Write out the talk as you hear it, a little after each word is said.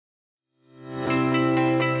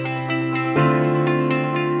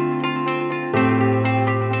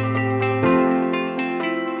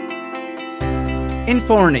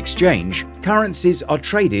foreign exchange, currencies are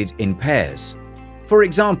traded in pairs. For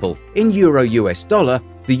example, in Euro-US dollar,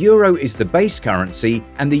 the euro is the base currency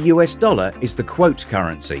and the US dollar is the quote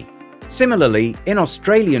currency. Similarly, in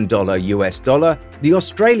Australian dollar-US dollar, the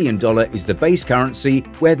Australian dollar is the base currency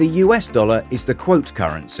where the US dollar is the quote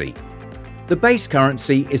currency. The base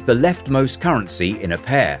currency is the leftmost currency in a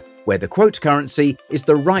pair, where the quote currency is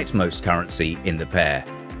the rightmost currency in the pair.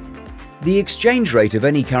 The exchange rate of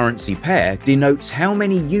any currency pair denotes how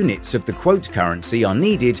many units of the quote currency are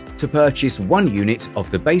needed to purchase 1 unit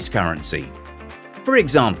of the base currency. For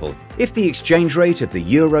example, if the exchange rate of the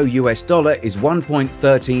euro-US dollar is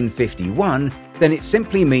 1.1351, then it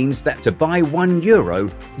simply means that to buy 1 euro,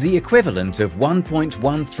 the equivalent of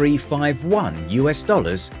 1.1351 US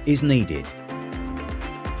dollars is needed.